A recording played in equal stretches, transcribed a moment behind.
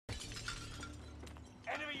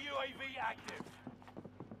UAV active.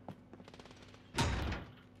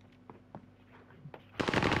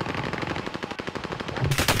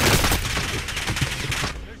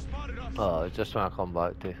 Oh, just when I come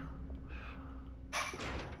back to.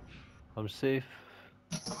 I'm safe.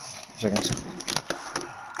 Seconds.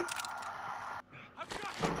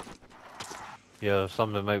 Yeah,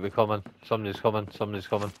 somebody might be coming. Somebody's coming. Somebody's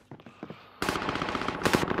coming.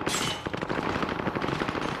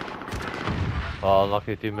 Oh,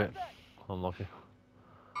 unlucky teammate. Unlucky.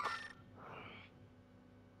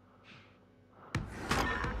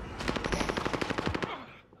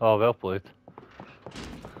 Oh, well played.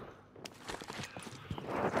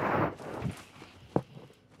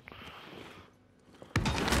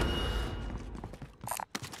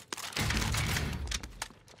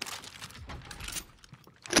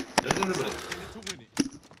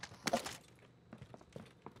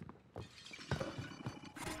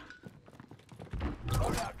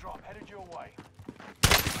 Loadout drop headed your way.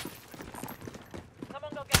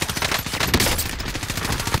 Someone go get them.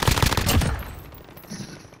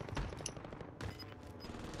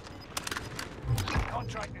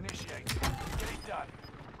 Contract initiated. Get it done.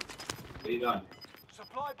 Get it done.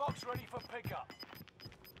 Supply box ready for pickup.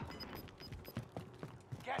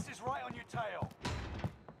 Gas is right on your tail.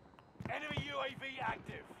 Enemy UAV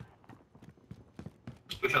active.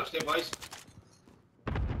 Push up, step boys.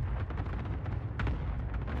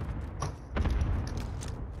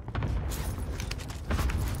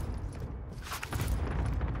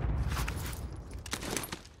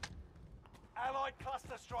 Allied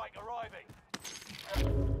cluster strike arriving.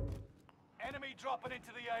 Enemy dropping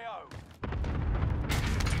into the AO.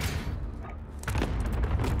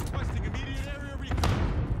 Requesting immediate area recon.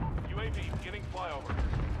 UAV beginning flyover.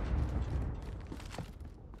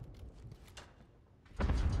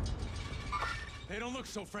 They don't look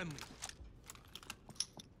so friendly.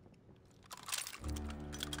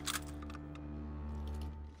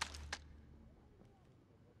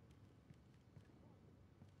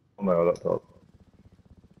 Oh my god, up top.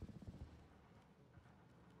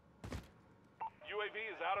 UAV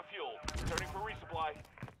is out of fuel. Returning for resupply.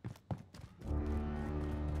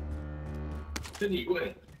 Didn't you go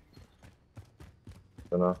in?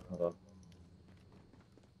 Dunno, hold on.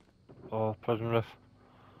 Oh, prison roof.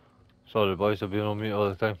 Sorry boys, I've been on mute all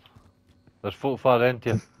the time. There's folk far into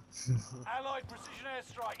you. Allied precision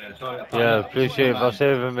airstrike. Yeah, sorry. Yeah, appreciate it for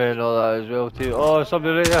saving me and all that as well too. Oh,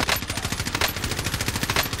 somebody right there.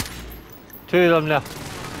 Two of them there.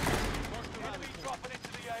 Enemy dropping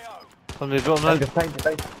into the AO. Somebody dropping in.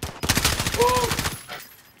 Tank.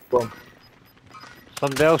 Boom.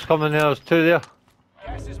 Somebody else coming there. There's two there.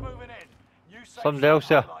 Gas is moving in. New safe Somebody else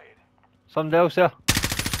there. highlighted. Somebody else there. Allied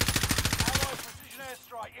precision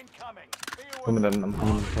airstrike incoming. Be aware. Coming in, I'm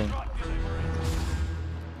coming in. Truck delivery.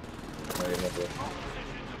 No, you're not there. All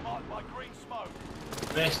positions are marked by green smoke.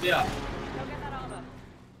 Rest there. Go get that armor.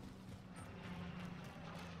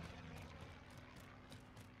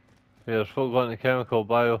 Yeah, there's folk going to chemical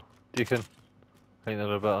bio. Deacon. I think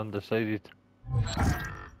they're a bit undecided.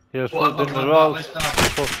 Here's folk down the rocks.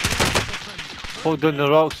 Folk down the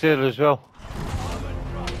rocks there as well.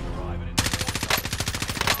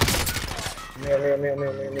 Me.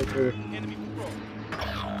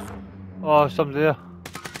 Oh, somebody there.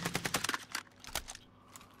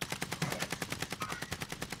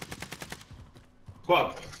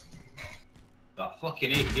 Squad. That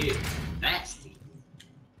fucking AK. Nasty.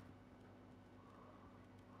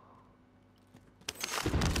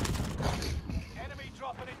 Enemy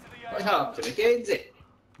dropping into the What AO. happened to Mackenzie?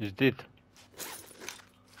 He's dead.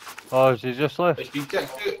 Oh, has he just left? It's been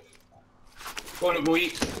kicked out. Go on and go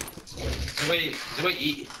eat. It's a way to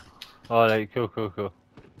eat. Alright, cool.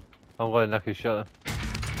 I'm going to nick his shot then.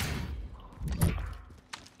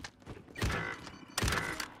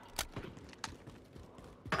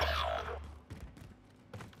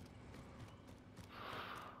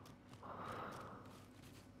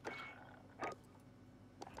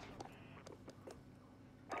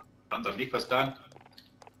 Underneath us, Dan.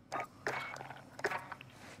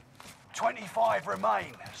 25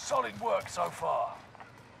 remain. Solid work so far.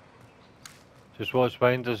 Just watch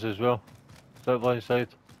behind us as well. Step blind side.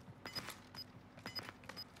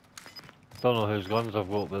 Don't know whose guns I've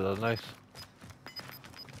got, but they're nice.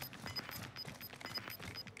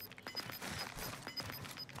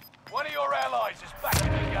 One of your allies is back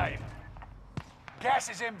in the game. Gas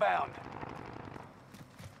is inbound.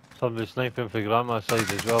 Somebody sniping for grandma's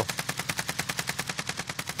side as well.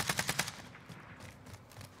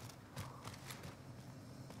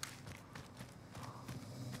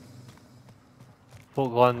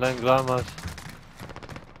 Folk going down grandma's.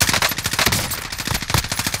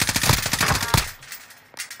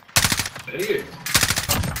 Are you?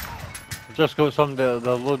 Just got somebody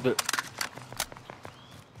to load it.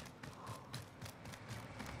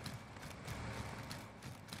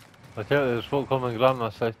 I tell you, there's folk coming around my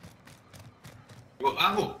side. You got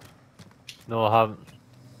ammo? No, I haven't.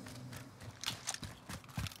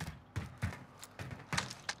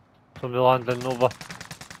 Somebody landing over.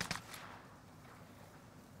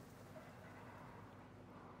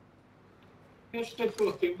 You're still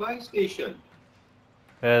fucking buy station.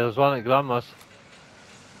 Yeah, there's one at Grandma's.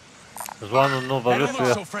 There's one on Nova They don't Roof look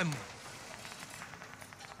there. so friendly.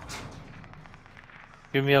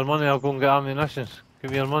 Give me your money, I'll go and get ammunition.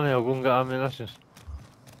 Give me your money, I'll go and get ammunition.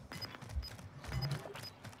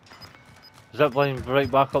 Zipline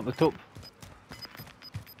right back up the top.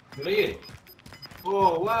 Really?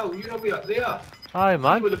 Oh wow, you're way up there. Aye, You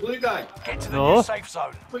man. with the blue guy. Get to the No. new safe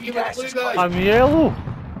zone. But you with Gas the is blue guy. closing. I'm yellow.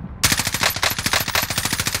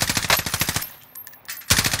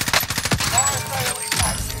 Fire sale is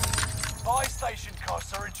active. Buy station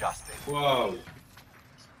costs are adjusted. Wow.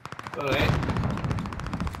 Alright.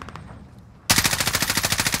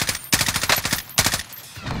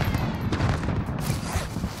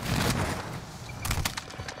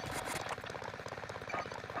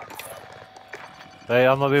 Right,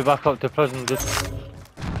 I'm gonna be back up to prison, dude. Grab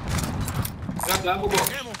the ammo box.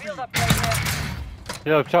 Ammo for Field you. upgrade here.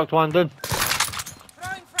 Yeah, I've chucked one down.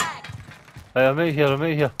 Throwing frag. Right, I'm out here, I'm out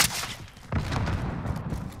here.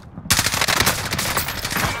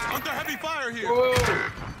 Under heavy fire here. Whoa!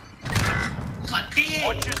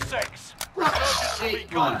 Watch your six. Emergency will be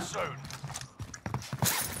gone man. soon.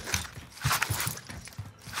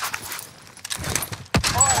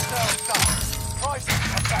 Fire sale done. Prices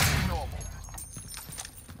are back to normal.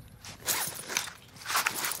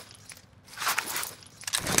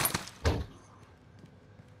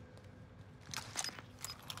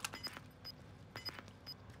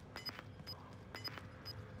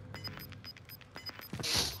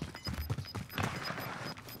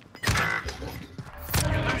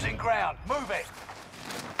 You're losing ground. Move it.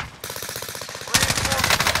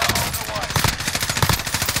 Reinforcements are on the way.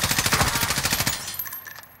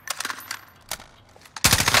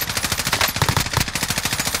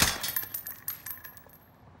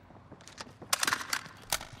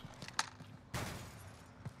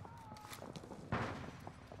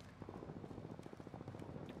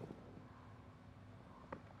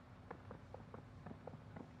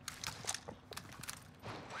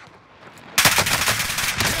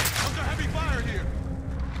 Under heavy fire here.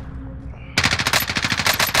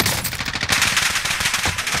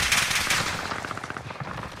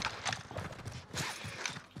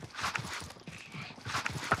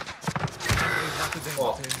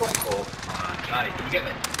 Oh, fuck off. Johnny, can you get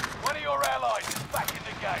me? One of your allies is back in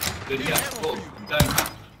the game. Good, yeah. Go. I'm down.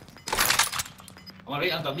 I'm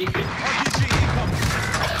right underneath you. RPG incoming.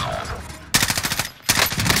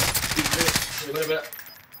 Wait a minute.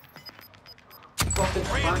 Fucking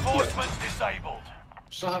man here. Reinforcements disabled.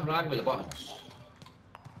 Something wrong with the buttons.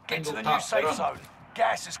 Get to the new Tap, safe run. zone.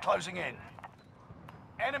 Gas is closing in.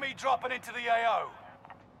 Enemy dropping into the AO.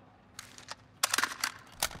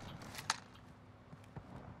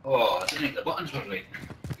 Oh, I didn't think the buttons were right.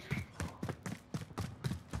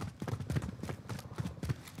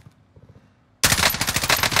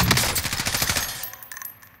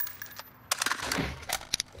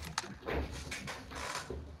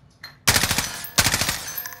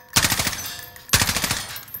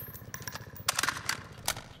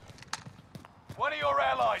 One of your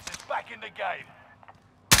allies is back in the game.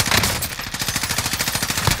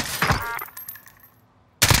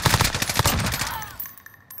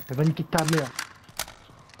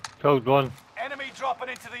 Killed one. Enemy dropping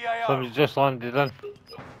into the AO. Somebody just landed in.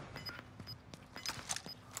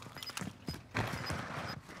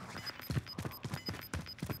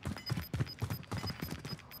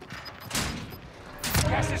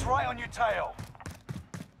 Gas is right on your tail.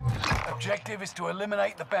 Objective is to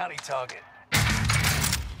eliminate the bounty target.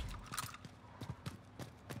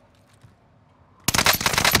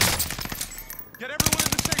 Get everyone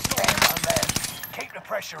in the safe zone. Damn, I'm there. Keep the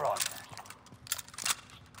pressure on.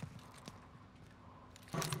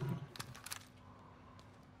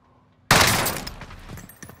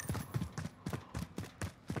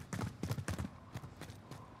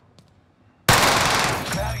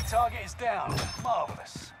 Bounty target is down.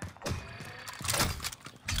 Marvelous.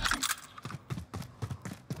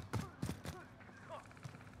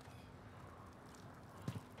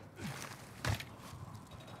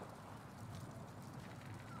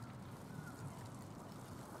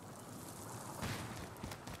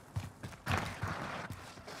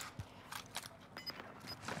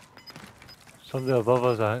 Somebody above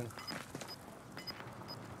us, I think.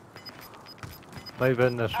 Maybe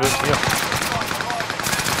in this room here.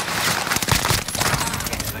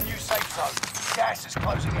 Get to the new safe zone. Gas is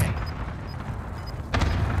closing in.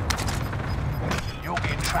 You're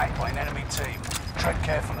being tracked by an enemy team. Tread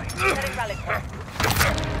carefully. Getting rally point.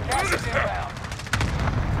 Gas is inbound.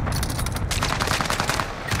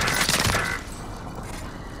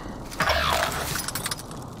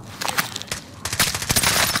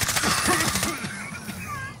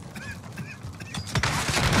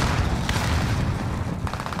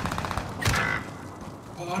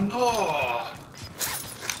 Oh no!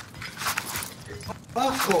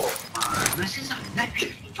 Fuck off, man. This is a nippy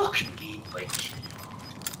fucking game, like. It's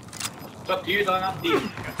up to you, Dan. Up to you.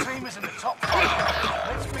 Your team is in the top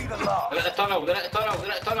 5. Let's be the last. They're at the tunnel. They're at the tunnel.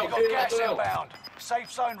 They're at the tunnel. You've got They're at gas the tunnel. inbound.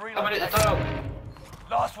 Safe zone Coming at relocated. the tunnel.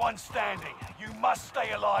 Last one standing. You must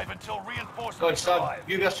stay alive until God, reinforcements son. arrive.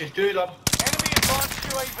 You versus two, love. Enemy advanced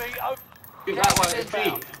UAV over. Get that one. Gas is It's free.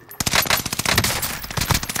 inbound.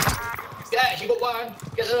 Yes, you got one.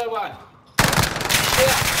 Get the other one.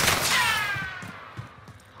 Yeah.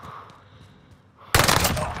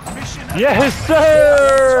 Mission Yes,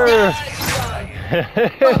 sir!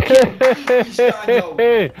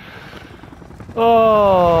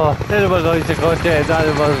 Oh, anyone likes the content,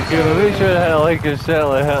 anyone give a make sure to hit a like and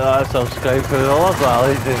certainly hit that subscribe because I love that,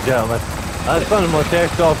 ladies and gentlemen. That's one of my tech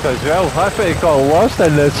talk as well. That's what you call lost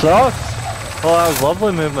in the sauce. Oh, that was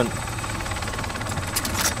lovely movement.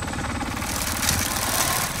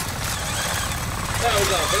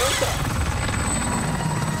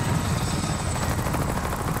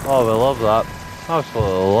 Oh, we love that.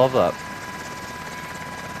 Absolutely love that.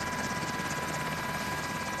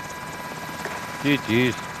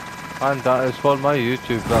 GG's. And that is for my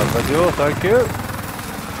YouTube video, thank you.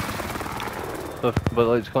 So if anybody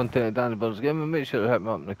likes content of Danny Burns Gaming, make sure to hit me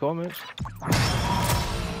up in the comments.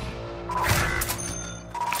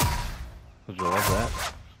 Because we love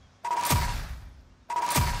that.